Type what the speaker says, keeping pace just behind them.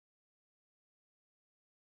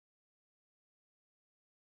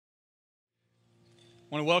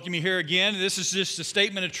I want to welcome you here again. This is just a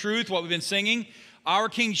statement of truth, what we've been singing. Our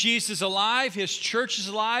King Jesus is alive, His church is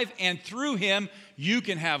alive, and through Him, you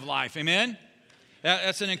can have life. Amen?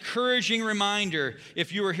 That's an encouraging reminder.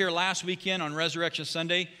 If you were here last weekend on Resurrection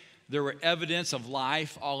Sunday, there were evidence of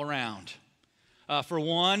life all around. For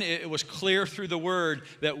one, it was clear through the Word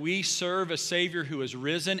that we serve a Savior who is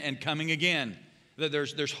risen and coming again. That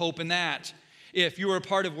there's hope in that. If you were a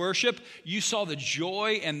part of worship, you saw the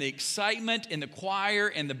joy and the excitement in the choir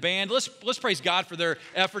and the band. Let's praise God for their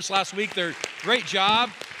efforts last week. Their great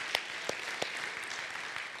job.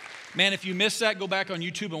 Man, if you missed that, go back on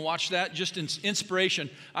YouTube and watch that. Just inspiration.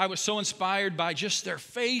 I was so inspired by just their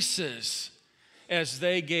faces as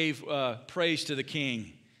they gave praise to the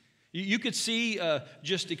King. You could see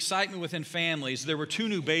just excitement within families. There were 2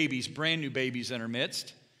 new babies, brand new babies in our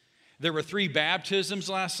midst. There were 3 baptisms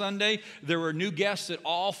last Sunday. There were new guests at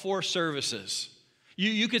all 4 services.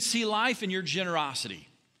 You could see life in your generosity.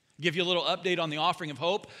 Give you a little update on the Offering of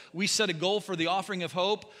Hope. We set a goal for the Offering of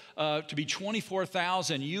Hope to be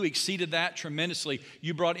 $24,000. You exceeded that tremendously.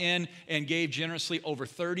 You brought in and gave generously over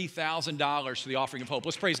 $30,000 to the Offering of Hope.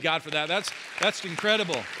 Let's praise God for that. That's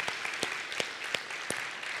incredible.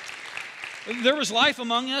 There was life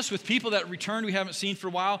among us with people that returned we haven't seen for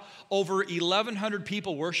a while. Over 1,100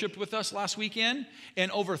 people worshiped with us last weekend, and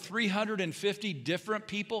over 350 different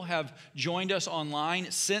people have joined us online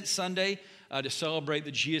since Sunday to celebrate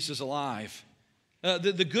that Jesus is alive.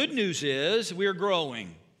 The good news is we're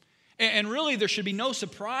growing. And really there should be no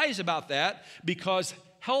surprise about that because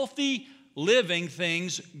healthy living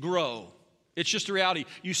things grow. It's just a reality.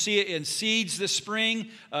 You see it in seeds this spring.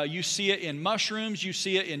 You see it in mushrooms. You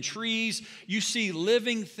see it in trees. You see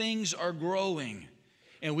living things are growing.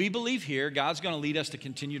 And we believe here God's going to lead us to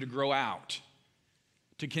continue to grow out,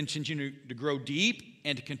 to continue to grow deep,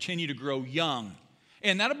 and to continue to grow young.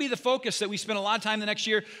 And that'll be the focus that we spend a lot of time the next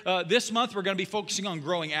year. This month we're going to be focusing on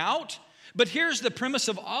growing out. But here's the premise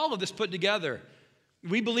of all of this put together.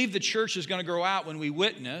 We believe the church is going to grow out when we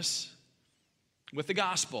witness with the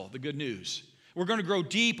gospel, the good news. We're going to grow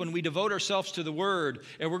deep when we devote ourselves to the Word,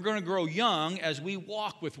 and we're going to grow young as we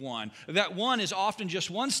walk with one. That one is often just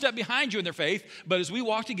one step behind you in their faith, but as we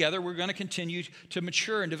walk together, we're going to continue to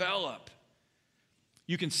mature and develop.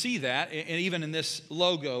 You can see that, and even in this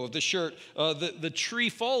logo of the shirt, the tree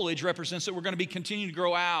foliage represents that we're going to be continuing to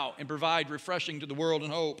grow out and provide refreshing to the world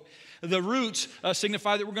and hope. The roots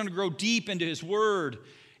signify that we're going to grow deep into His Word.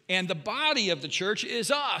 And the body of the church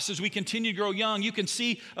is us as we continue to grow young. You can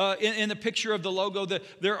see in the picture of the logo that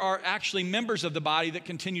there are actually members of the body that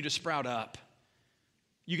continue to sprout up.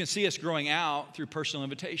 You can see us growing out through personal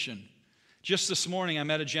invitation. Just this morning, I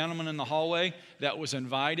met a gentleman in the hallway that was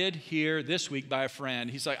invited here this week by a friend.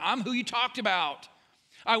 He's like, I'm who you talked about.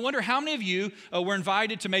 I wonder how many of you were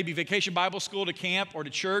invited to maybe Vacation Bible School, to camp, or to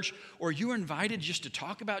church, or you were invited just to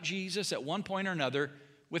talk about Jesus at one point or another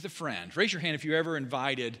with a friend. Raise your hand if you're ever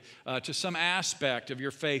invited to some aspect of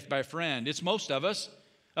your faith by a friend. It's most of us.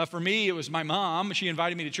 For me, it was my mom. She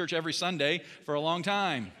invited me to church every Sunday for a long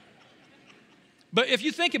time. But if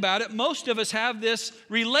you think about it, most of us have this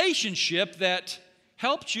relationship that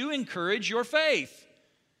helps you encourage your faith.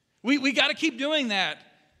 We got to keep doing that.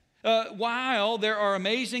 While there are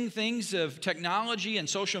amazing things of technology and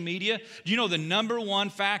social media, do you know the number one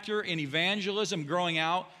factor in evangelism growing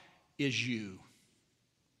out is you?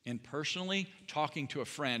 And personally talking to a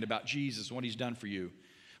friend about Jesus and what He's done for you.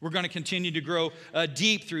 We're going to continue to grow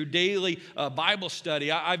deep through daily Bible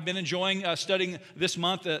study. I've been enjoying studying this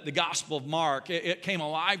month the Gospel of Mark. It came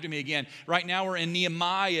alive to me again. Right now we're in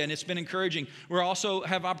Nehemiah, and it's been encouraging. We also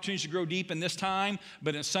have opportunities to grow deep in this time,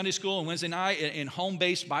 but in Sunday school and Wednesday night, in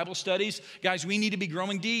home-based Bible studies. Guys, we need to be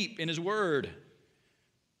growing deep in His Word.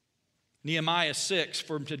 Nehemiah 6,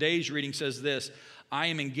 from today's reading, says this, I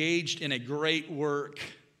am engaged in a great work.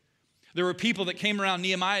 There were people that came around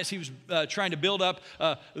Nehemiah as he was trying to build up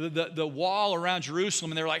the wall around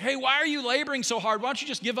Jerusalem. And they were like, hey, why are you laboring so hard? Why don't you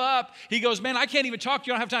just give up? He goes, man, I can't even talk to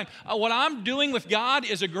you. I don't have time. What I'm doing with God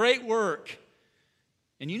is a great work.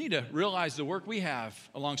 And you need to realize the work we have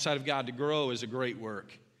alongside of God to grow is a great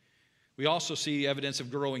work. We also see evidence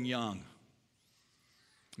of growing young.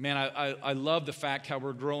 Man, I love the fact how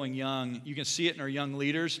we're growing young. You can see it in our young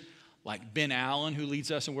leaders, like Ben Allen, who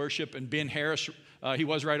leads us in worship, and Ben Harris, he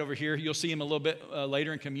was right over here. You'll see him a little bit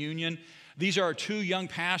later in communion. These are our two young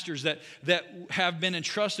pastors that have been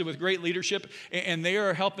entrusted with great leadership, and they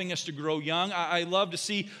are helping us to grow young. I love to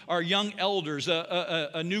see our young elders,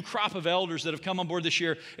 a new crop of elders that have come on board this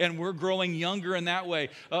year, and we're growing younger in that way.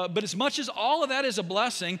 But as much as all of that is a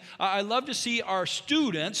blessing, I love to see our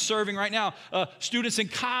students serving right now. Students in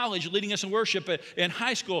college leading us in worship, in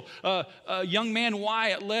high school. Young man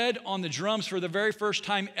Wyatt led on the drums for the very first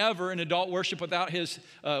time ever in adult worship without his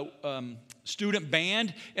student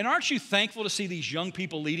band. And aren't you thankful to see these young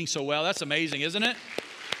people leading so well? That's amazing, isn't it?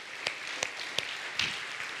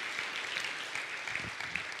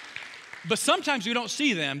 But sometimes we don't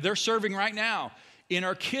see them. They're serving right now in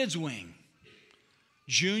our kids wing.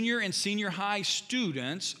 Junior and senior high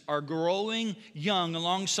students are growing young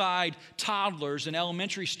alongside toddlers and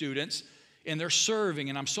elementary students, and they're serving,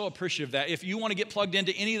 and I'm so appreciative of that. If you want to get plugged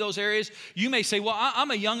into any of those areas, you may say, well, I'm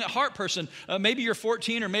a young at heart person. Maybe you're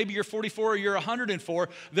 14, or maybe you're 44, or you're 104.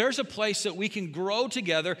 There's a place that we can grow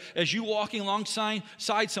together as you walking alongside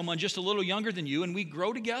someone just a little younger than you, and we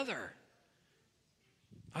grow together.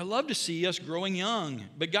 I love to see us growing young,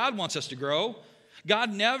 but God wants us to grow.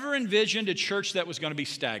 God never envisioned a church that was going to be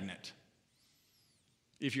stagnant.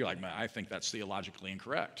 If you're like, man, I think that's theologically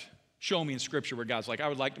incorrect. Show me in Scripture where God's like, I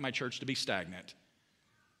would like my church to be stagnant.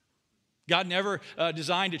 God never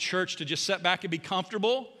designed a church to just sit back and be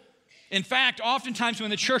comfortable. In fact, oftentimes when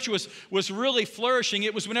the church was really flourishing,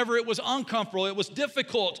 it was whenever it was uncomfortable, it was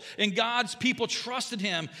difficult, and God's people trusted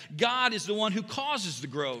Him. God is the one who causes the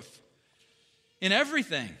growth in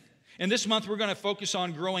everything. And this month we're going to focus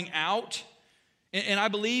on growing out. And I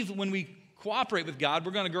believe when we cooperate with God,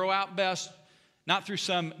 we're going to grow out best not through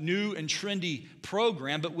some new and trendy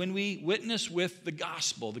program, but when we witness with the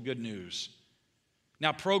gospel, the good news.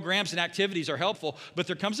 Now, programs and activities are helpful, but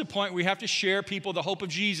there comes a point where we have to share people the hope of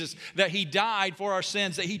Jesus, that He died for our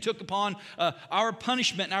sins, that He took upon our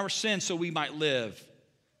punishment and our sins so we might live.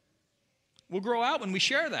 We'll grow out when we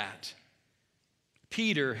share that.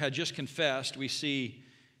 Peter had just confessed, we see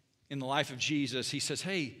in the life of Jesus, he says,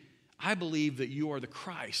 hey, I believe that you are the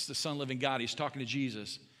Christ, the Son of the living God. He's talking to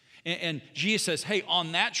Jesus. And Jesus says, hey,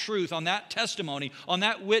 on that truth, on that testimony, on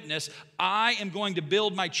that witness, I am going to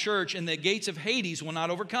build my church, and the gates of Hades will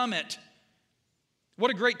not overcome it.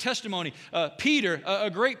 What a great testimony. Peter,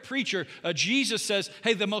 a great preacher, Jesus says,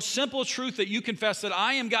 hey, the most simple truth that you confess, that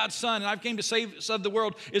I am God's Son and I've came to save the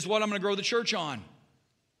world, is what I'm going to grow the church on.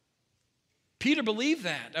 Peter believed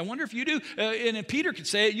that. I wonder if you do. And if Peter could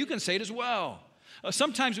say it, you can say it as well.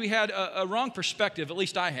 Sometimes we had a wrong perspective, at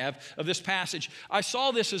least I have, of this passage. I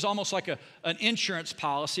saw this as almost like an insurance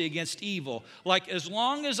policy against evil. Like, as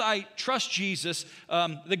long as I trust Jesus,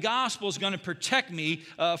 the gospel is going to protect me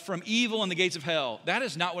from evil and the gates of hell. That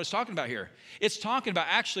is not what it's talking about here. It's talking about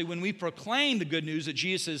actually when we proclaim the good news that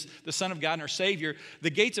Jesus is the Son of God and our Savior,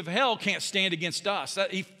 the gates of hell can't stand against us.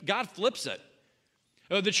 God flips it.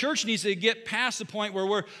 The church needs to get past the point where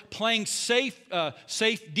we're playing safe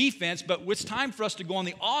defense, but it's time for us to go on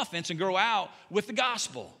the offense and grow out with the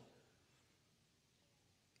gospel.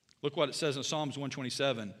 Look what it says in Psalms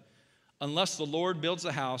 127. Unless the Lord builds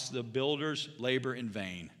the house, the builders labor in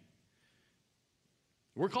vain.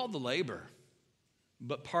 We're called to labor,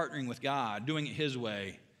 but partnering with God, doing it His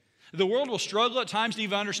way. The world will struggle at times to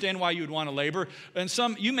even understand why you would want to labor. And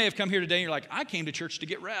you may have come here today and you're like, I came to church to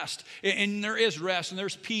get rest. And there is rest and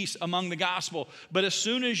there's peace among the gospel. But as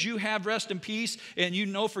soon as you have rest and peace and you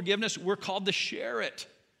know forgiveness, we're called to share it.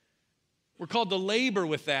 We're called to labor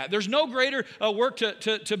with that. There's no greater work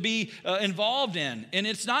to be involved in. And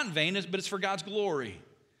it's not in vain, but it's for God's glory.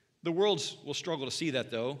 The world will struggle to see that,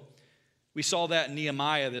 though. We saw that in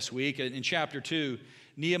Nehemiah this week. In chapter 2,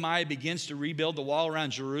 Nehemiah begins to rebuild the wall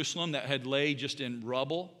around Jerusalem that had laid just in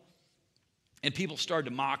rubble. And people started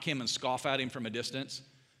to mock him and scoff at him from a distance.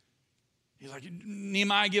 He's like,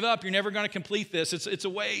 Nehemiah, give up. You're never going to complete this. It's a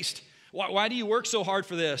waste. Why do you work so hard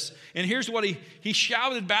for this? And here's what he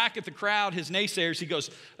shouted back at the crowd, his naysayers. He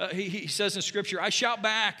goes, he says in Scripture, I shout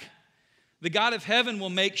back, the God of heaven will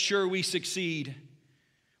make sure we succeed.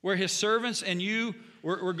 Where His servants and you,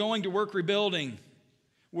 we're going to work rebuilding.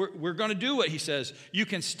 We're going to do it, he says. You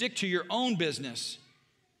can stick to your own business.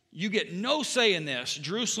 You get no say in this.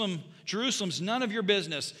 Jerusalem's none of your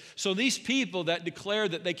business. So these people that declare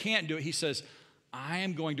that they can't do it, he says, I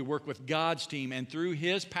am going to work with God's team, and through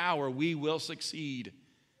His power, we will succeed.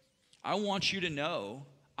 I want you to know,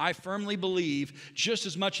 I firmly believe, just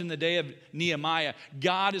as much in the day of Nehemiah,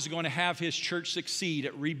 God is going to have His church succeed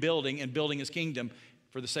at rebuilding and building His kingdom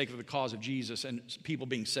for the sake of the cause of Jesus and people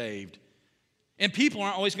being saved. And people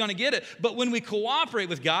aren't always going to get it. But when we cooperate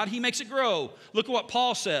with God, He makes it grow. Look at what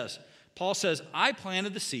Paul says. Paul says, I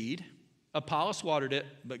planted the seed, Apollos watered it,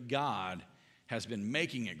 but God has been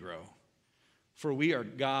making it grow. For we are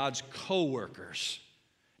God's co-workers.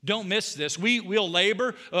 Don't miss this. We'll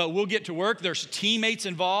labor. We'll get to work. There's teammates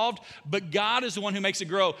involved. But God is the one who makes it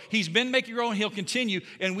grow. He's been making it grow, and He'll continue.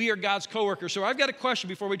 And we are God's co-workers. So I've got a question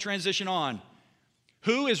before we transition on.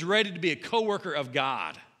 Who is ready to be a co-worker of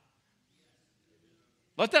God?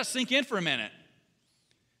 Let that sink in for a minute.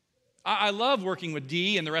 I love working with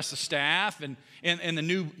Dee and the rest of the staff and the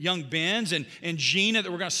new young Bens and Gina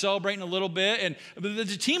that we're going to celebrate in a little bit. And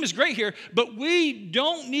the team is great here, but we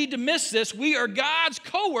don't need to miss this. We are God's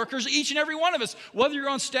co-workers, each and every one of us. Whether you're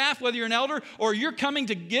on staff, whether you're an elder, or you're coming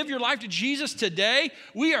to give your life to Jesus today,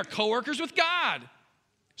 we are co-workers with God.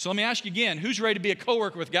 So let me ask you again, who's ready to be a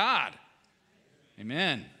co-worker with God?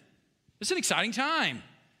 Amen. It's an exciting time.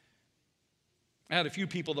 I had a few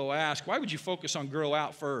people, though, ask, why would you focus on grow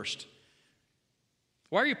out first?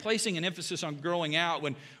 Why are you placing an emphasis on growing out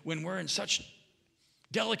when we're in such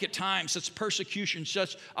delicate times, such persecution,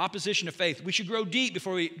 such opposition to faith? We should grow deep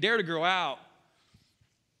before we dare to grow out.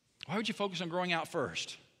 Why would you focus on growing out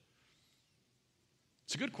first?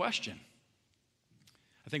 It's a good question.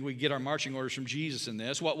 I think we get our marching orders from Jesus in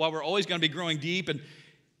this. While we're always going to be growing deep and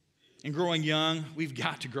growing young, we've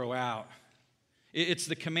got to grow out. It's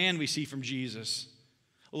the command we see from Jesus.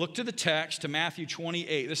 Look to the text, to Matthew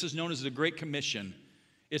 28. This is known as the Great Commission.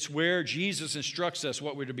 It's where Jesus instructs us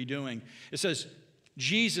what we're to be doing. It says,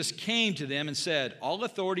 Jesus came to them and said, all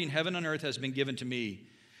authority in heaven and earth has been given to me.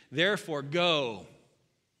 Therefore, go.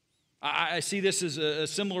 I see this as a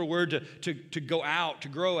similar word to go out, to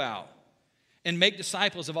grow out. And make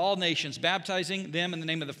disciples of all nations, baptizing them in the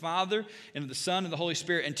name of the Father and of the Son and the Holy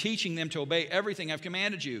Spirit, and teaching them to obey everything I've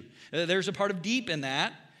commanded you. There's a part of deep in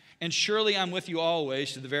that. And surely I'm with you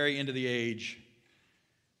always to the very end of the age.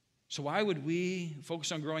 So why would we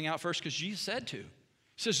focus on growing out first? Because Jesus said to. He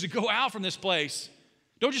says to go out from this place.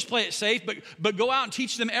 Don't just play it safe, but go out and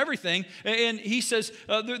teach them everything. And he says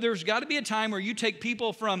there's got to be a time where you take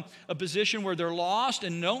people from a position where they're lost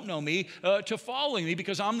and don't know me to following me,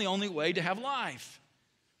 because I'm the only way to have life.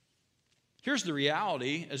 Here's the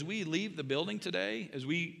reality. As we leave the building today, as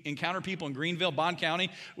we encounter people in Greenville, Bond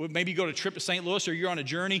County, maybe you go to a trip to St. Louis, or you're on a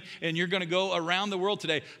journey and you're going to go around the world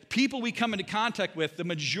today, people we come into contact with, the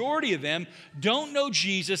majority of them don't know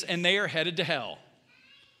Jesus, and they are headed to hell.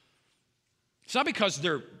 It's not because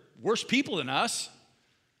they're worse people than us.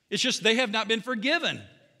 It's just they have not been forgiven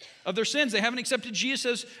of their sins. They haven't accepted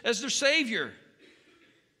Jesus as their Savior.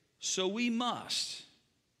 So we must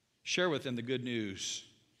share with them the good news.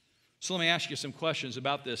 So let me ask you some questions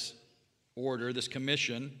about this order, this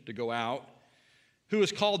commission to go out. Who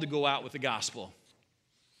is called to go out with the gospel?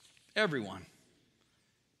 Everyone.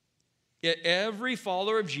 Yet every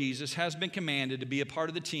follower of Jesus has been commanded to be a part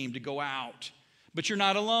of the team to go out. But you're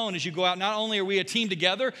not alone as you go out. Not only are we a team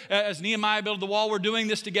together, as Nehemiah built the wall, we're doing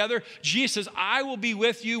this together. Jesus says, I will be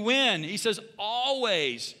with you when? He says,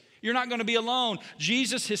 always. You're not going to be alone.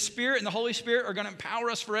 Jesus, His Spirit, and the Holy Spirit are going to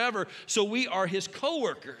empower us forever. So we are His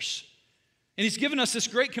co-workers. And He's given us this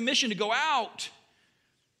great commission to go out.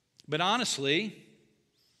 But honestly,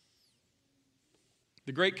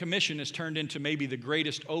 the Great Commission has turned into maybe the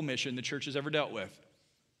greatest omission the church has ever dealt with.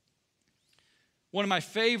 One of my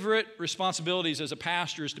favorite responsibilities as a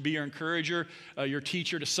pastor is to be your encourager, your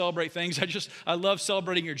teacher, to celebrate things. I love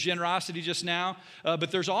celebrating your generosity just now.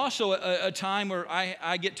 But there's also a time where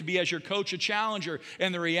I get to be, as your coach, a challenger.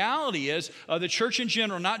 And the reality is the church in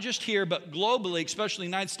general, not just here, but globally, especially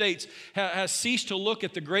in the United States, has ceased to look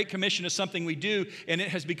at the Great Commission as something we do, and it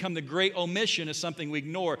has become the Great Omission as something we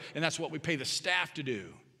ignore. And that's what we pay the staff to do.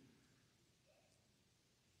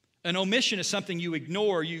 An omission is something you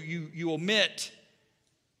ignore, you omit.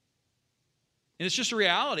 And it's just a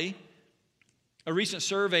reality. A recent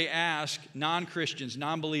survey asked non-Christians,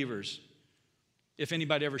 non-believers, if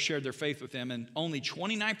anybody ever shared their faith with them, and only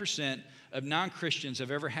 29% of non-Christians have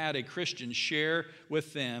ever had a Christian share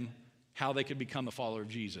with them how they could become a follower of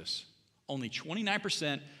Jesus. Only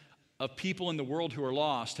 29% of people in the world who are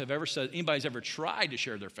lost have ever said anybody's ever tried to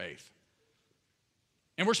share their faith.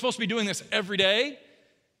 And we're supposed to be doing this every day.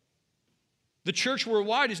 The church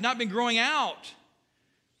worldwide has not been growing out.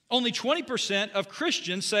 Only 20% of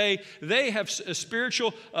Christians say they have a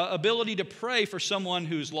spiritual ability to pray for someone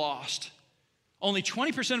who's lost. Only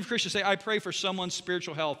 20% of Christians say, I pray for someone's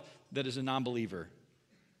spiritual health that is a non-believer.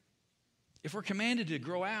 If we're commanded to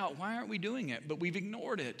grow out, why aren't we doing it? But we've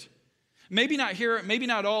ignored it. Maybe not here, maybe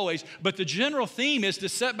not always, but the general theme is to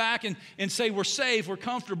sit back and say we're safe, we're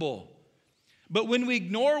comfortable. But when we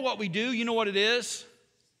ignore what we do, you know what it is?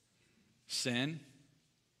 Sin.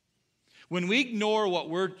 When we ignore what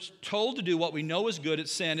we're told to do, what we know is good,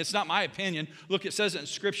 it's sin. It's not my opinion. Look, it says it in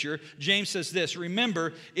Scripture. James says this,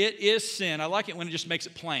 remember, it is sin. I like it when it just makes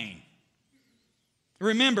it plain.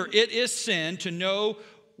 Remember, it is sin to know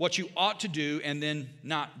what you ought to do and then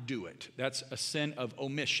not do it. That's a sin of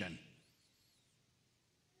omission.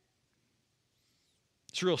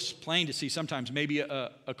 It's real plain to see sometimes maybe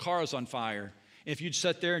a car is on fire. If you'd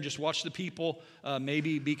sit there and just watch the people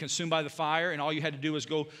maybe be consumed by the fire and all you had to do was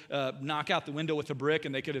go knock out the window with a brick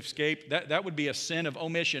and they could escape, that would be a sin of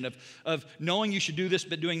omission, of knowing you should do this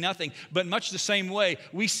but doing nothing. But much the same way,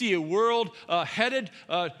 we see a world headed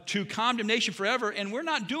to condemnation forever and we're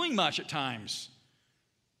not doing much at times.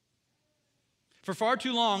 For far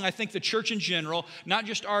too long, I think the church in general, not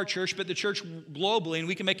just our church, but the church globally, and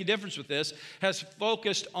we can make a difference with this, has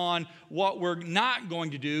focused on what we're not going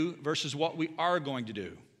to do versus what we are going to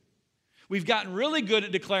do. We've gotten really good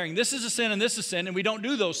at declaring this is a sin and this is a sin, and we don't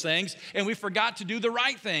do those things, and we forgot to do the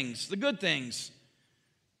right things, the good things.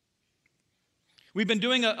 We've been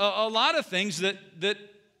doing a lot of things that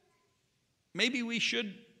maybe we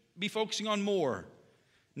should be focusing on more,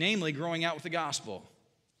 namely growing out with the gospel.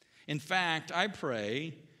 In fact, I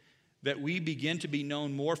pray that we begin to be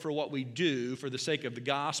known more for what we do for the sake of the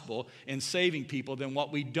gospel and saving people than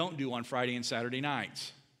what we don't do on Friday and Saturday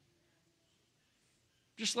nights.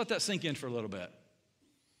 Just let that sink in for a little bit.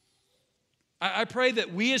 I pray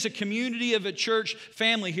that we as a community of a church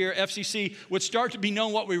family here at FCC would start to be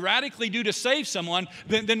known what we radically do to save someone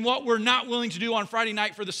than what we're not willing to do on Friday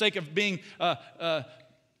night for the sake of being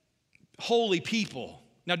holy people.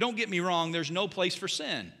 Now, don't get me wrong, there's no place for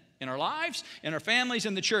sin in our lives, in our families,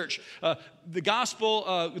 in the church. The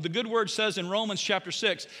gospel, the good word says in Romans chapter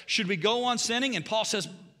 6, should we go on sinning? And Paul says,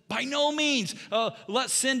 by no means.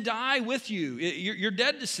 Let sin die with you. You're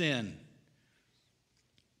dead to sin.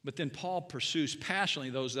 But then Paul pursues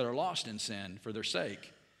passionately those that are lost in sin for their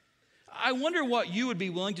sake. I wonder what you would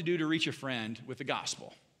be willing to do to reach a friend with the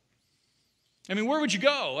gospel. I mean, where would you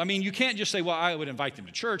go? I mean, you can't just say, well, I would invite them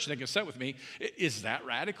to church and they can sit with me. Is that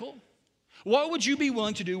radical? What would you be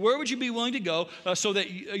willing to do? Where would you be willing to go so that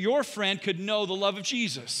your friend could know the love of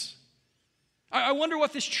Jesus? I wonder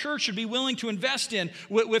what this church should be willing to invest in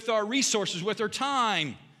with our resources, with our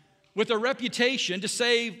time, with our reputation to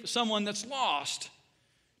save someone that's lost.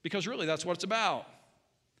 Because really, that's what it's about.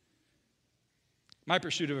 My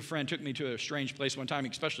pursuit of a friend took me to a strange place one time,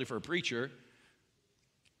 especially for a preacher.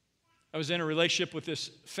 I was in a relationship with this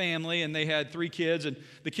family, and they had 3 kids, and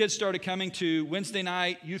the kids started coming to Wednesday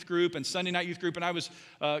night youth group and Sunday night youth group, and I was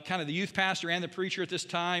kind of the youth pastor and the preacher at this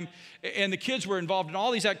time, and the kids were involved in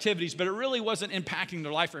all these activities, but it really wasn't impacting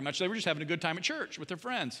their life very much. They were just having a good time at church with their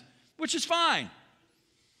friends, which is fine.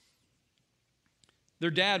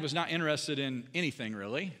 Their dad was not interested in anything,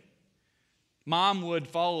 really. Mom would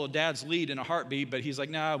follow dad's lead in a heartbeat, but he's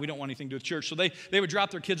like, no, we don't want anything to do with church. So they would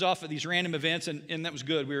drop their kids off at these random events, and that was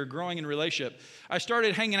good. We were growing in relationship. I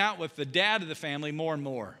started hanging out with the dad of the family more and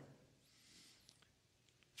more.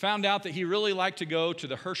 Found out that he really liked to go to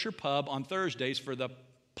the Herscher Pub on Thursdays for the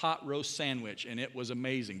pot roast sandwich, and it was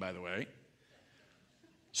amazing, by the way.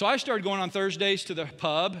 So I started going on Thursdays to the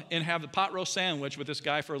pub and have the pot roast sandwich with this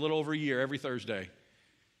guy for a little over a year every Thursday.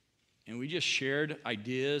 And we just shared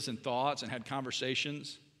ideas and thoughts and had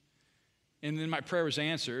conversations. And then my prayer was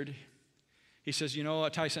answered. He says, you know,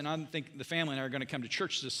 Tyson, I think the family and I are going to come to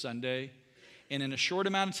church this Sunday. And in a short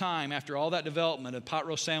amount of time, after all that development of pot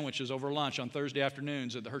roast sandwiches over lunch on Thursday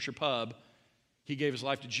afternoons at the Herscher Pub, he gave his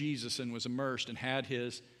life to Jesus and was immersed and had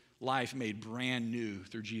his life made brand new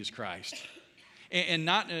through Jesus Christ. And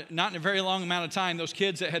not in a very long amount of time, those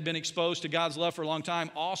kids that had been exposed to God's love for a long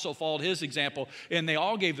time also followed his example, and they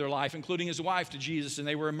all gave their life, including his wife, to Jesus, and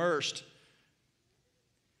they were immersed.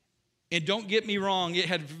 And don't get me wrong, it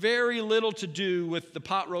had very little to do with the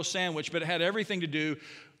pot roast sandwich, but it had everything to do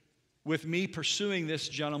with me pursuing this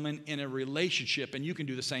gentleman in a relationship, and you can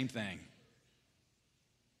do the same thing.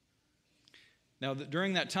 Now,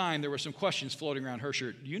 during that time, there were some questions floating around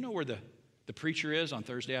Herscher. Do you know where the preacher is on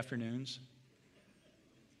Thursday afternoons?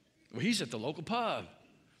 Well, he's at the local pub.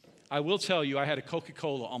 I will tell you, I had a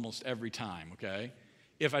Coca-Cola almost every time, okay?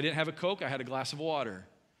 If I didn't have a Coke, I had a glass of water.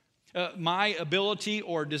 My ability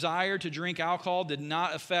or desire to drink alcohol did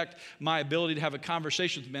not affect my ability to have a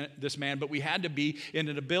conversation with this man, but we had to be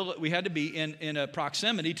in a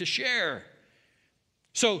proximity to share.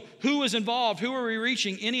 So who was involved? Who are we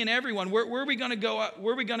reaching? Any and everyone. Where are we going to go?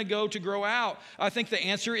 Where are we going to go to grow out? I think the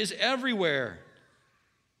answer is everywhere.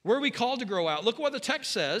 Where are we called to grow out? Look what the text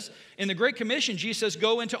says. In the Great Commission, Jesus says,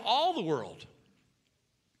 go into all the world.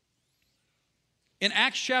 In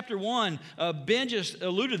Acts chapter 1, Ben just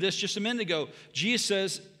alluded to this just a minute ago. Jesus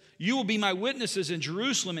says, You will be my witnesses in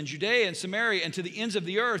Jerusalem and Judea and Samaria and to the ends of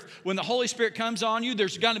the earth. When the Holy Spirit comes on you,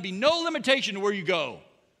 there's going to be no limitation to where you go.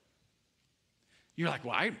 You're like,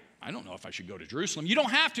 well, I don't know if I should go to Jerusalem. You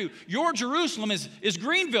don't have to. Your Jerusalem is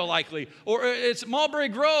Greenville likely, or it's Mulberry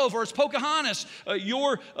Grove, or it's Pocahontas.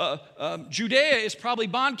 Your Judea is probably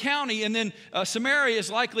Bond County, and then Samaria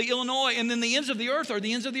is likely Illinois, and then the ends of the earth are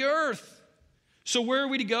the ends of the earth. So where are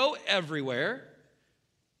we to go? Everywhere.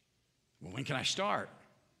 Well, when can I start?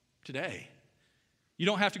 Today. You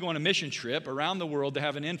don't have to go on a mission trip around the world to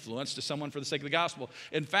have an influence to someone for the sake of the gospel.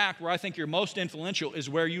 In fact, where I think you're most influential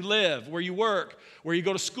is where you live, where you work, where you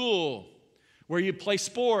go to school, where you play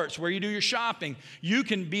sports, where you do your shopping. You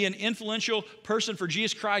can be an influential person for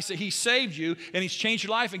Jesus Christ, that He saved you and He's changed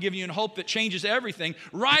your life and given you a hope that changes everything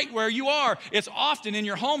right where you are. It's often in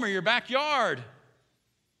your home or your backyard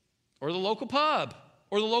or the local pub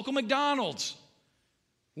or the local McDonald's.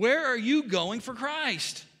 Where are you going for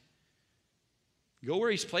Christ? Go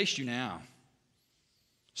where He's placed you now.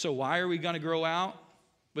 So why are we going to grow out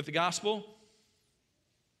with the gospel?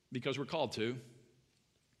 Because we're called to.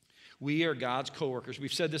 We are God's co-workers.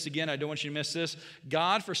 We've said this again. I don't want you to miss this.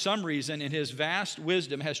 God, for some reason, in His vast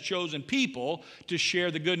wisdom, has chosen people to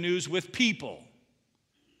share the good news with people.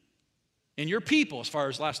 And you're people, as far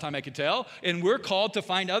as last time I could tell. And we're called to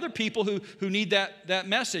find other people who need that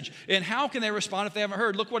message. And how can they respond if they haven't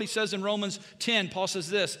heard? Look what he says in Romans 10. Paul says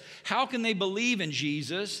this: how can they believe in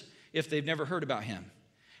Jesus if they've never heard about Him?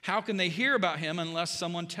 How can they hear about Him unless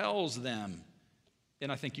someone tells them? And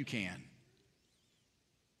I think you can.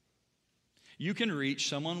 You can reach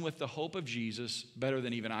someone with the hope of Jesus better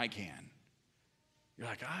than even I can. You're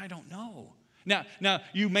like, I don't know. Now,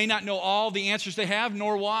 you may not know all the answers they have,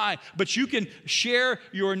 nor why, but you can share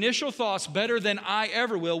your initial thoughts better than I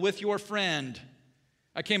ever will with your friend.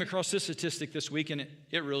 I came across this statistic this week, and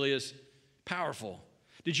it really is powerful.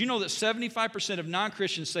 Did you know that 75% of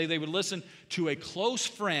non-Christians say they would listen to a close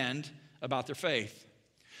friend about their faith?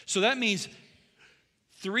 So that means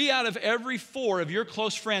 3 out of every 4 of your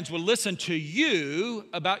close friends will listen to you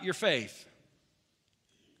about your faith.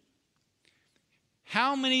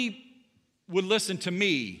 How many would listen to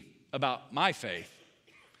me about my faith?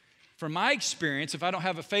 From my experience, if I don't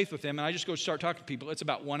have a faith with them and I just go start talking to people, it's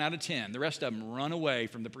about 1 out of 10. The rest of them run away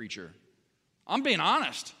from the preacher. I'm being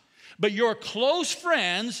honest. But your close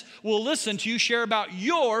friends will listen to you share about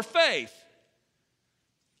your faith.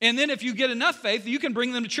 And then if you get enough faith, you can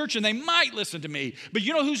bring them to church and they might listen to me. But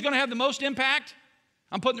you know who's going to have the most impact?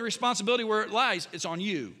 I'm putting the responsibility where it lies. It's on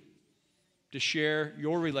you to share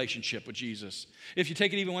your relationship with Jesus. If you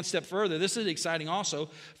take it even one step further, this is exciting also.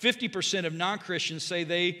 50% of non-Christians say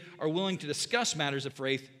they are willing to discuss matters of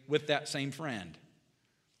faith with that same friend.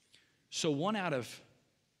 So 1 out of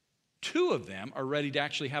 2 of them are ready to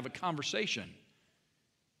actually have a conversation.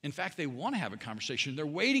 In fact, they want to have a conversation. They're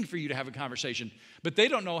waiting for you to have a conversation, but they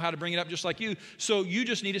don't know how to bring it up just like you. So you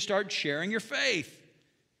just need to start sharing your faith,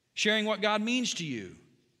 sharing what God means to you.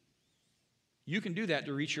 You can do that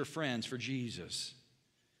to reach your friends for Jesus.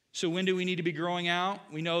 So when do we need to be growing out?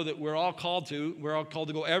 We know that we're all called to. We're all called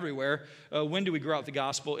to go everywhere. When do we grow out the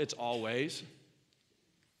gospel? It's always.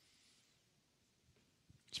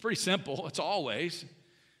 It's pretty simple. It's always.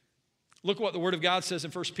 Look what the Word of God says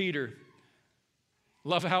in 1 Peter.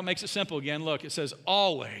 Love how it makes it simple again. Look, it says,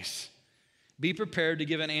 always be prepared to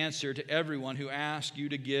give an answer to everyone who asks you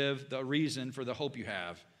to give the reason for the hope you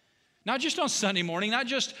have. Not just on Sunday morning, not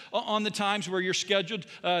just on the times where you're scheduled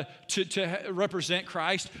to represent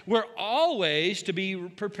Christ. We're always to be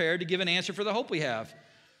prepared to give an answer for the hope we have.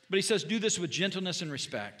 But he says, do this with gentleness and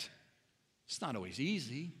respect. It's not always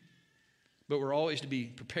easy, but we're always to be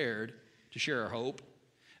prepared to share our hope.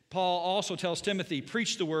 Paul also tells Timothy,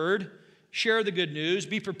 preach the word, share the good news,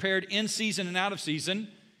 be prepared in season and out of season,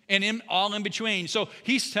 and all in between. So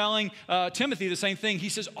he's telling Timothy the same thing. He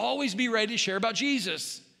says, always be ready to share about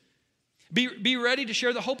Jesus. Be ready to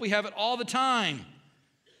share the hope we have it all the time.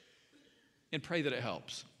 And pray that it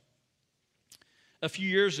helps. A few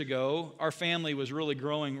years ago, our family was really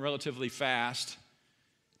growing relatively fast.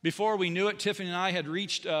 Before we knew it, Tiffany and I had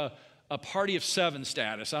reached a party of 7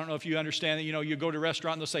 status. I don't know if you understand that. You know, you go to a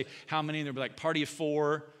restaurant and they'll say, how many? And they'll be like, party of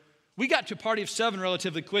 4. We got to a party of 7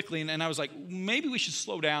 relatively quickly, and I was like, maybe we should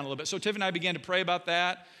slow down a little bit. So Tiffany and I began to pray about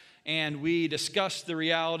that. And we discussed the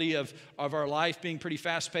reality of our life being pretty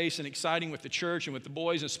fast-paced and exciting with the church and with the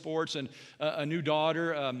boys and sports and a new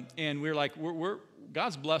daughter. And we were like,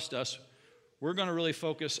 God's blessed us. We're going to really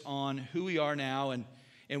focus on who we are now. And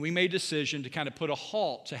we made a decision to kind of put a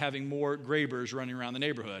halt to having more Grabers running around the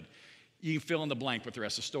neighborhood. You can fill in the blank with the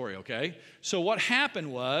rest of the story, okay? So what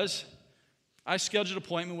happened was I scheduled an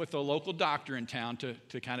appointment with a local doctor in town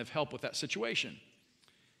to kind of help with that situation.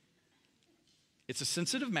 It's a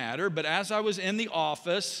sensitive matter, but as I was in the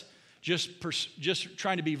office, just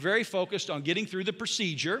trying to be very focused on getting through the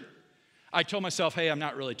procedure, I told myself, hey, I'm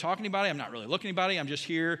not really talking to anybody, I'm not really looking at anybody, I'm just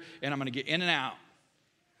here, and I'm going to get in and out.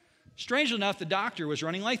 Strangely enough, the doctor was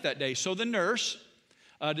running late that day, so the nurse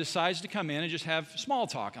decides to come in and just have small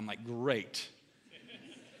talk. I'm like, great.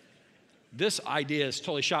 This idea is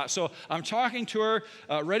totally shot. So I'm talking to her,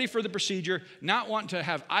 ready for the procedure, not wanting to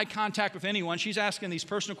have eye contact with anyone. She's asking these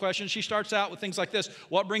personal questions. She starts out with things like this: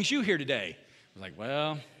 what brings you here today? I was like,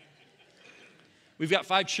 well, we've got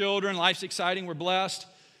 5 children. Life's exciting. We're blessed.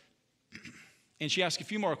 And she asked a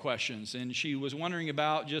few more questions, and she was wondering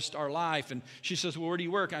about just our life. And she says, well, where do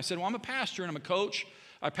you work? And I said, well, I'm a pastor and I'm a coach.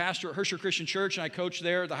 I pastor at Herscher Christian Church, and I coach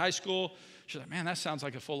there at the high school. She's like, man, that sounds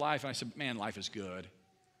like a full life. And I said, man, life is good.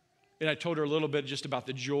 And I told her a little bit just about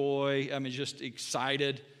the joy. Just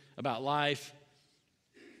excited about life.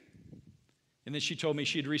 And then she told me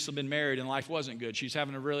she had recently been married and life wasn't good. She's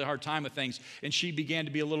having a really hard time with things. And she began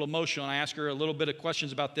to be a little emotional. And I asked her a little bit of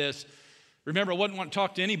questions about this. Remember, I wouldn't want to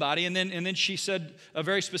talk to anybody. And then she said a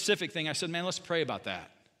very specific thing. I said, man, let's pray about that.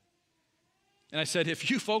 And I said, if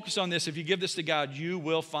you focus on this, if you give this to God, you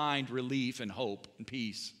will find relief and hope and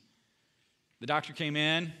peace. The doctor came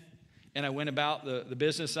in, and I went about the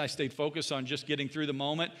business. I stayed focused on just getting through the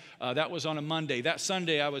moment. That was on a Monday. That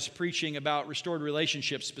Sunday, I was preaching about restored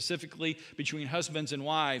relationships, specifically between husbands and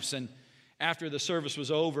wives. And after the service was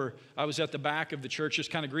over, I was at the back of the church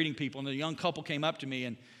just kind of greeting people. And a young couple came up to me,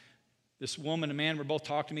 and this woman and man were both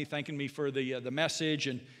talking to me, thanking me for the message.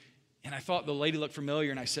 And I thought the lady looked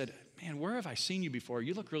familiar, and I said, man, where have I seen you before?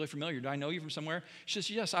 You look really familiar. Do I know you from somewhere? She says,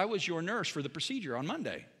 yes, I was your nurse for the procedure on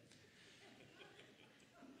Monday.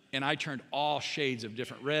 And I turned all shades of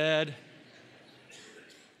different red.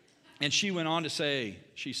 And she went on to say,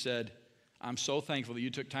 she said, I'm so thankful that you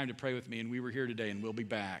took time to pray with me, and we were here today, and we'll be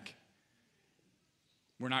back.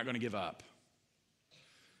 We're not going to give up.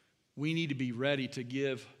 We need to be ready to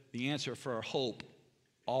give the answer for our hope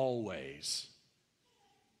always,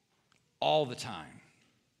 all the time.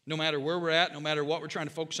 No matter where we're at, no matter what we're trying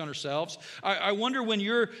to focus on ourselves. I wonder when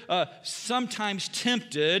you're sometimes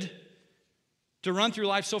tempted to run through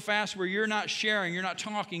life so fast where you're not sharing, you're not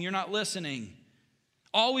talking, you're not listening.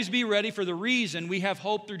 Always be ready for the reason we have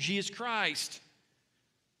hope through Jesus Christ.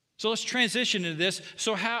 So let's transition into this.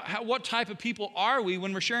 So what type of people are we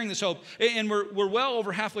when we're sharing this hope? And we're well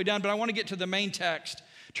over halfway done, but I want to get to the main text.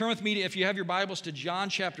 Turn with me, if you have your Bibles, to John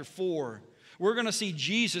chapter 4. We're going to see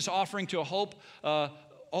Jesus offering to hope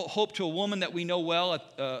to a woman that we know well.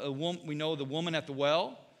 We know the woman at the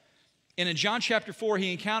well. And in John chapter 4,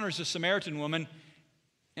 he encounters a Samaritan woman.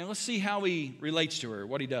 And let's see how he relates to her,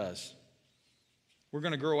 what he does. We're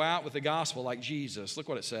going to grow out with the gospel like Jesus. Look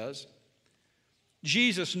what it says.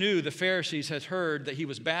 Jesus knew the Pharisees had heard that he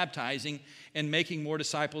was baptizing and making more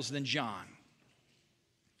disciples than John.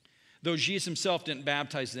 Though Jesus himself didn't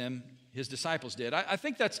baptize them, his disciples did. I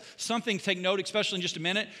think that's something to take note, especially in just a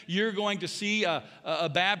minute. You're going to see a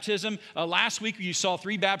baptism. Last week you saw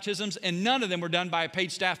 3 baptisms, and none of them were done by a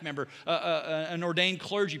paid staff member, an ordained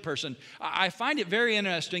clergy person. I find it very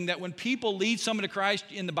interesting that when people lead someone to Christ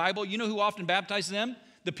in the Bible, you know who often baptizes them?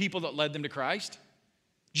 The people that led them to Christ.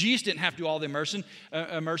 Jesus didn't have to do all the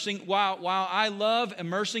immersing. While I love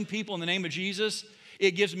immersing people in the name of Jesus,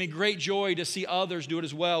 it gives me great joy to see others do it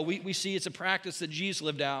as well. We see it's a practice that Jesus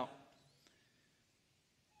lived out.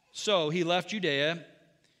 So he left Judea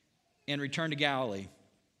and returned to Galilee.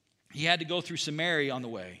 He had to go through Samaria on the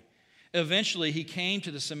way. Eventually, he came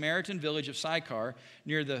to the Samaritan village of Sychar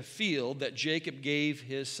near the field that Jacob gave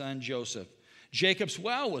his son Joseph. Jacob's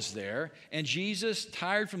well was there, and Jesus,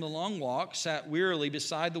 tired from the long walk, sat wearily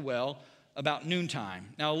beside the well about noontime.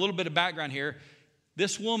 Now, a little bit of background here.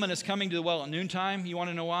 This woman is coming to the well at noontime. You want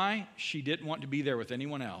to know why? She didn't want to be there with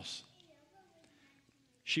anyone else.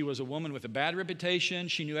 She was a woman with a bad reputation.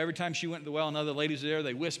 She knew every time she went to the well and other ladies were there,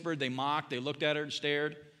 they whispered, they mocked, they looked at her and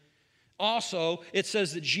stared. Also, it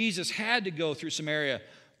says that Jesus had to go through Samaria.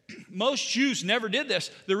 Most Jews never did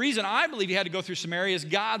this. The reason I believe he had to go through Samaria is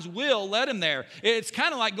God's will led him there. It's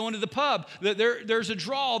kind of like going to the pub. There's a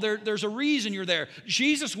draw. There's a reason you're there.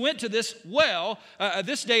 Jesus went to this well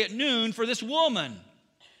this day at noon for this woman.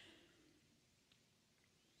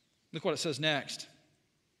 Look what it says next.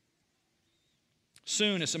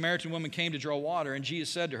 Soon a Samaritan woman came to draw water, and Jesus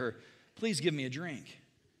said to her, "Please give me a drink."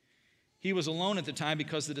 He was alone at the time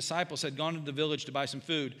because the disciples had gone to the village to buy some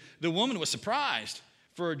food. The woman was surprised,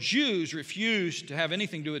 for Jews refused to have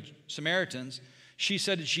anything to do with Samaritans. She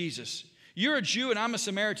said to Jesus, "You're a Jew and I'm a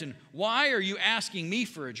Samaritan. Why are you asking me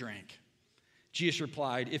for a drink?" Jesus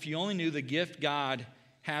replied, if you only knew the gift God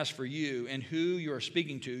has for you and who you are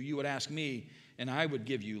speaking to, you would ask me, and I would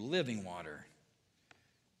give you living water.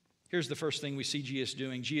 Here's the first thing we see Jesus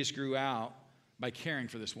doing. Jesus grew out by caring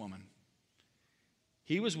for this woman.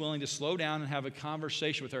 He was willing to slow down and have a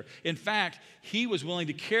conversation with her. In fact, he was willing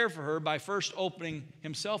to care for her by first opening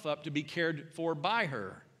himself up to be cared for by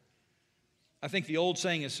her. I think the old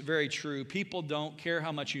saying is very true. People don't care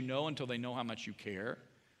how much you know until they know how much you care.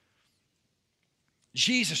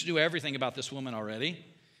 Jesus knew everything about this woman already.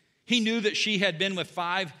 He knew that she had been with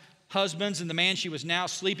 5 husbands, and the man she was now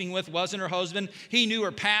sleeping with wasn't her husband. He knew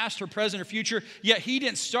her past, her present, her future, yet he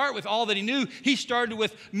didn't start with all that he knew. He started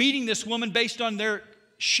with meeting this woman based on their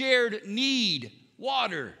shared need,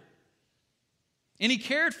 water. And he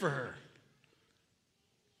cared for her.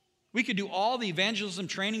 We could do all the evangelism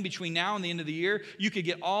training between now and the end of the year. You could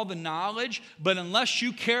get all the knowledge, but unless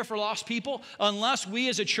you care for lost people, unless we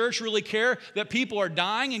as a church really care that people are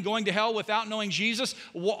dying and going to hell without knowing Jesus,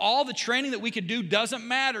 all the training that we could do doesn't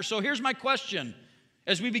matter. So here's my question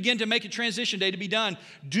as we begin to make a transition day to be done.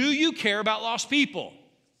 Do you care about lost people?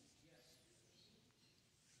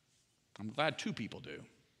 I'm glad 2 people do.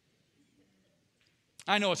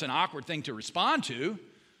 I know it's an awkward thing to respond to,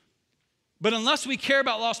 but unless we care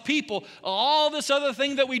about lost people, all this other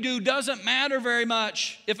thing that we do doesn't matter very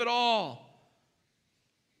much, if at all.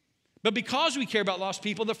 But because we care about lost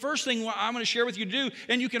people, the first thing I'm going to share with you to do,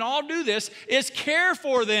 and you can all do this, is care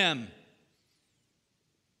for them.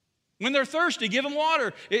 When they're thirsty, give them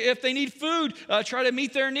water. If they need food, try to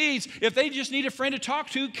meet their needs. If they just need a friend to talk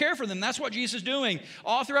to, care for them. That's what Jesus is doing.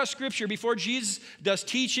 All throughout Scripture, before Jesus does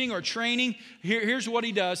teaching or training, here's what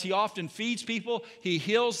he does. He often feeds people. He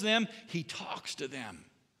heals them. He talks to them.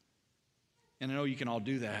 And I know you can all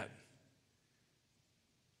do that.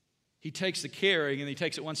 He takes the caring and he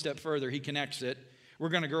takes it one step further. He connects it. We're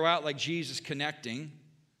going to grow out like Jesus, connecting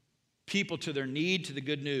people to their need, to the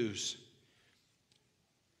good news.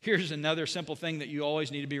 Here's another simple thing that you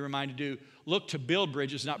always need to be reminded to do. Look to build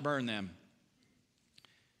bridges, not burn them.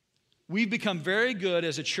 We've become very good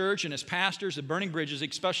as a church and as pastors at burning bridges,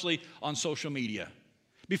 especially on social media.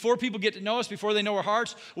 Before people get to know us, before they know our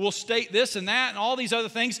hearts, we'll state this and that and all these other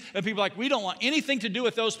things. And people are like, we don't want anything to do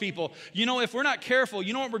with those people. You know, if we're not careful,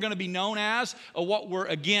 you know what we're going to be known as? Or what we're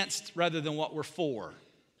against rather than what we're for.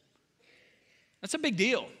 That's a big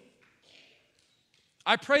deal.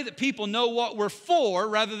 I pray that people know what we're for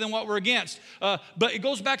rather than what we're against. But it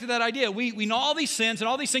goes back to that idea. We know all these sins and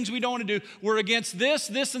all these things we don't want to do. We're against this,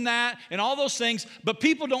 this, and that, and all those things. But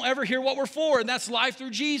people don't ever hear what we're for, and that's life through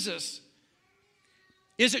Jesus.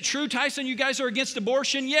 Is it true, Tyson, you guys are against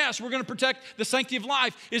abortion? Yes, we're going to protect the sanctity of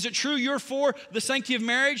life. Is it true you're for the sanctity of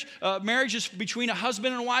marriage? Marriage is between a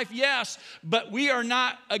husband and a wife? Yes, but we are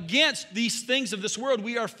not against these things of this world.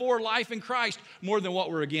 We are for life in Christ more than what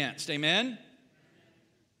we're against. Amen?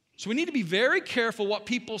 So we need to be very careful what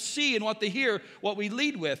people see and what they hear, what we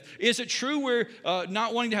lead with. Is it true we're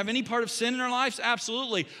not wanting to have any part of sin in our lives?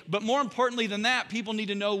 Absolutely. But more importantly than that, people need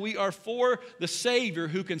to know we are for the Savior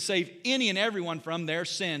who can save any and everyone from their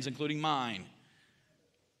sins, including mine.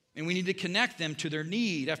 And we need to connect them to their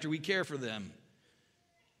need after we care for them.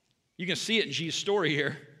 You can see it in Jesus' story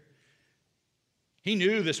here. He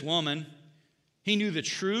knew this woman. He knew the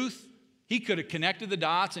truth. He could have connected the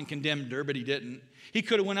dots and condemned her, but he didn't. He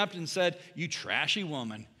could have went up and said, you trashy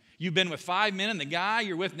woman. You've been with 5 men, and the guy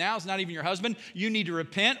you're with now is not even your husband. You need to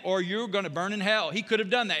repent or you're going to burn in hell. He could have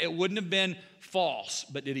done that. It wouldn't have been false.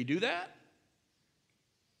 But did he do that?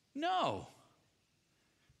 No.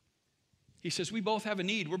 He says, we both have a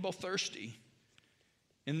need. We're both thirsty.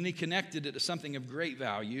 And then he connected it to something of great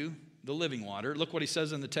value, the living water. Look what he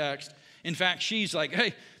says in the text. In fact, she's like,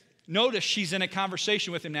 hey, notice she's in a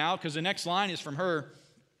conversation with him now because the next line is from her.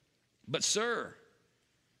 But sir,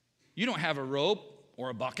 you don't have a rope or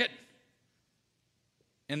a bucket,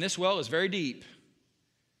 and this well is very deep.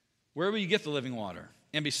 Where will you get the living water?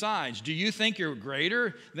 And besides, do you think you're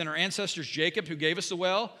greater than our ancestors Jacob who gave us the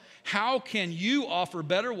well? How can you offer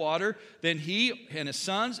better water than he and his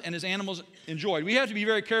sons and his animals enjoyed? We have to be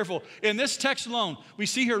very careful. In this text alone, we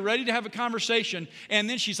see her ready to have a conversation, and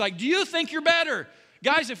then she's like, do you think you're better?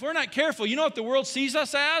 Guys, if we're not careful, you know what the world sees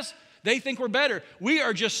us as? They think we're better. We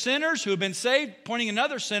are just sinners who have been saved, pointing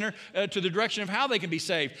another sinner to the direction of how they can be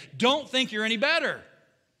saved. Don't think you're any better.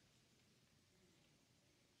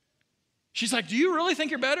 She's like, do you really think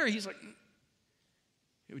you're better? He's like,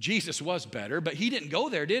 Jesus was better, but he didn't go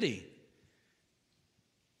there, did he?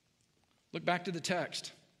 Look back to the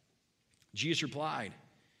text. Jesus replied,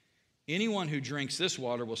 anyone who drinks this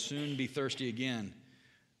water will soon be thirsty again.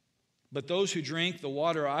 But those who drink the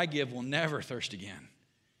water I give will never thirst again.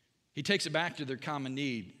 He takes it back to their common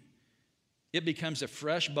need. It becomes a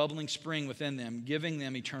fresh, bubbling spring within them, giving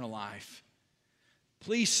them eternal life.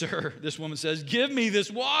 Please, sir, this woman says, give me this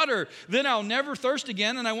water. Then I'll never thirst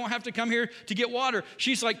again, and I won't have to come here to get water.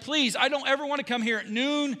 She's like, please, I don't ever want to come here at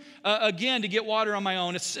noon again to get water on my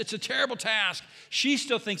own. It's a terrible task. She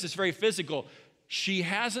still thinks it's very physical. She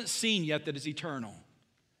hasn't seen yet that it's eternal.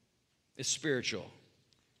 It's spiritual.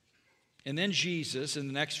 And then Jesus, in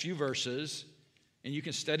the next few verses, and you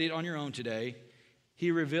can study it on your own today, he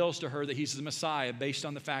reveals to her that he's the Messiah based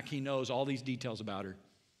on the fact he knows all these details about her.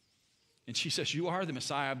 And she says, you are the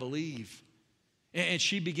Messiah, I believe. And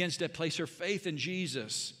she begins to place her faith in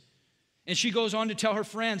Jesus. And she goes on to tell her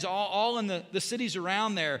friends, all in the cities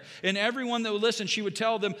around there, and everyone that would listen, she would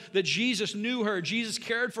tell them that Jesus knew her, Jesus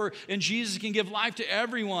cared for her, and Jesus can give life to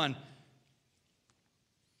everyone.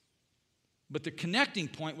 But the connecting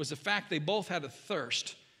point was the fact they both had a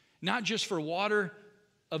thirst, not just for water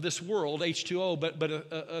of this world, H2O, but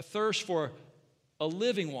a thirst for a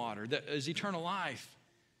living water that is eternal life.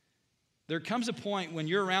 There comes a point when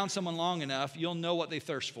you're around someone long enough, you'll know what they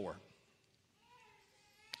thirst for.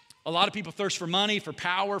 A lot of people thirst for money, for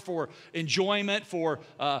power, for enjoyment, for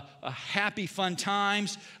happy, fun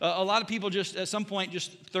times. A lot of people just, at some point,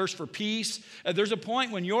 just thirst for peace. There's a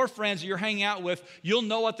point when your friends that you're hanging out with, you'll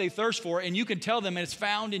know what they thirst for, and you can tell them, and it's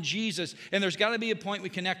found in Jesus. And there's got to be a point we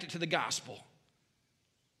connect it to the gospel,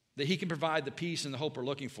 that he can provide the peace and the hope we're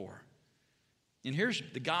looking for. And here's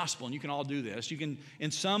the gospel, and you can all do this. You can,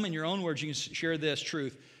 in your own words, you can share this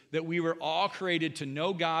truth, that we were all created to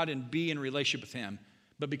know God and be in relationship with him.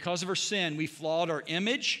 But because of our sin, we flawed our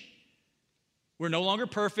image. We're no longer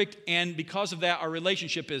perfect, and because of that, our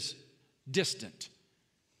relationship is distant.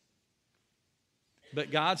 But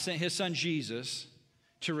God sent his son Jesus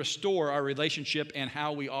to restore our relationship and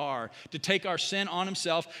how we are, to take our sin on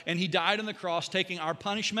himself, and he died on the cross, taking our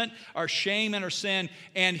punishment, our shame, and our sin,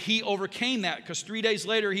 and he overcame that, because 3 days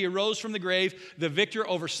later, he arose from the grave, the victor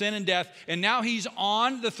over sin and death, and now he's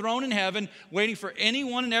on the throne in heaven, waiting for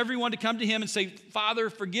anyone and everyone to come to him and say,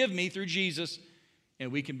 Father, forgive me through Jesus,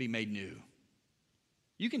 and we can be made new.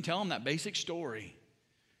 You can tell him that basic story,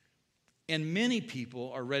 and many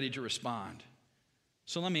people are ready to respond.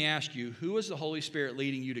 So let me ask you, who is the Holy Spirit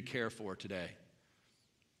leading you to care for today?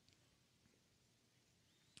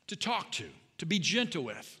 To talk to be gentle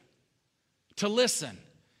with, to listen,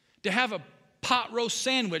 to have a pot roast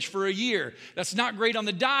sandwich for a year. That's not great on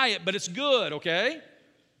the diet, but it's good, okay?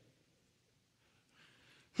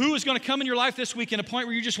 Who is going to come in your life this week in a point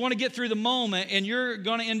where you just want to get through the moment and you're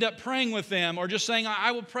going to end up praying with them or just saying,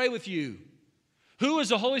 I will pray with you? Who is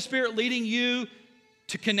the Holy Spirit leading you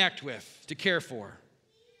to connect with, to care for?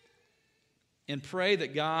 And pray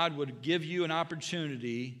that God would give you an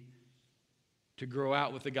opportunity to grow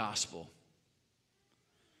out with the gospel.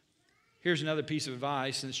 Here's another piece of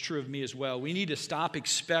advice, and it's true of me as well. We need to stop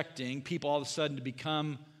expecting people all of a sudden to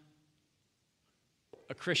become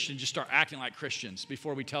a Christian, just start acting like Christians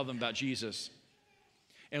before we tell them about Jesus.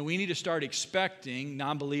 And we need to start expecting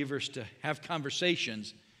non-believers to have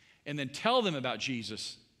conversations and then tell them about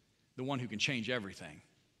Jesus, the one who can change everything.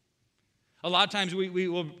 A lot of times we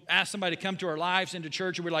will ask somebody to come to our lives into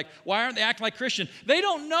church and we're like, why aren't they acting like Christian? They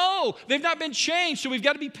don't know. They've not been changed. So we've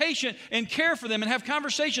got to be patient and care for them and have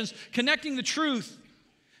conversations connecting the truth.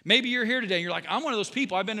 Maybe you're here today and you're like, I'm one of those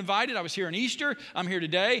people. I've been invited. I was here on Easter. I'm here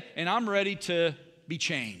today and I'm ready to be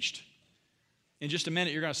changed. In just a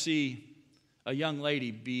minute, you're going to see a young lady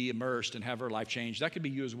be immersed and have her life changed. That could be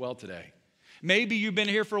you as well today. Maybe you've been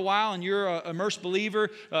here for a while and you're an immersed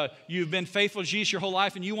believer. You've been faithful to Jesus your whole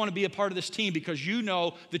life and you want to be a part of this team because you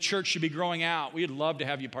know the church should be growing out. We'd love to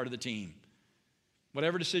have you part of the team.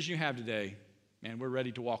 Whatever decision you have today, man, we're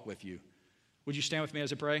ready to walk with you. Would you stand with me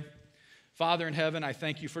as I pray? Father in heaven, I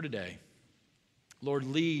thank you for today. Lord,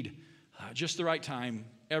 lead just the right time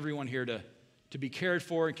everyone here to be cared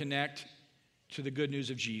for and connect to the good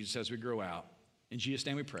news of Jesus as we grow out. In Jesus'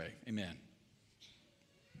 name we pray. Amen.